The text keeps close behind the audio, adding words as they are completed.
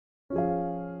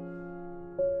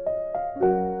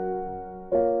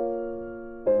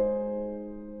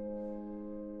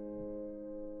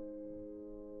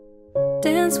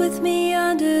dance with me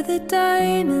under the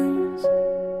diamonds.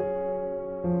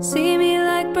 See me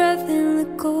like breath in the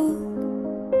cold.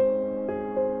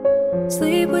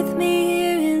 Sleep with me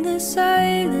here in the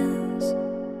silence.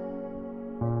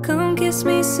 Come kiss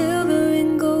me silver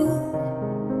and gold.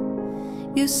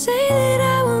 You say that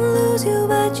I won't lose you,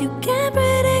 but you can't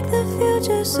predict the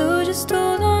future. So just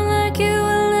hold on like you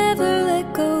will never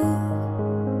let go.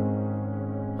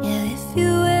 Yeah, if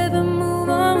you ever move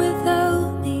on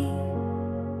without me,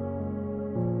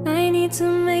 I need to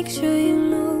make sure you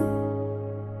know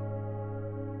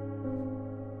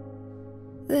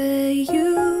that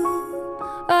you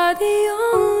are the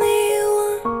only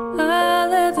one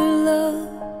I'll ever love.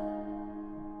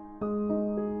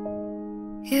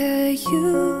 Yeah,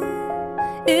 you,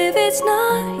 if it's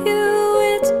not you,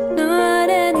 it's not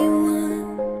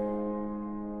anyone.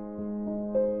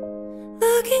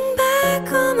 Looking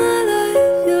back on my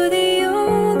life, you're the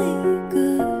only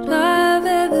good I've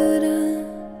ever done.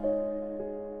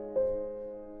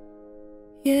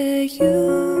 Yeah,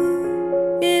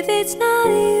 you, if it's not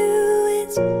you,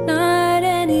 it's not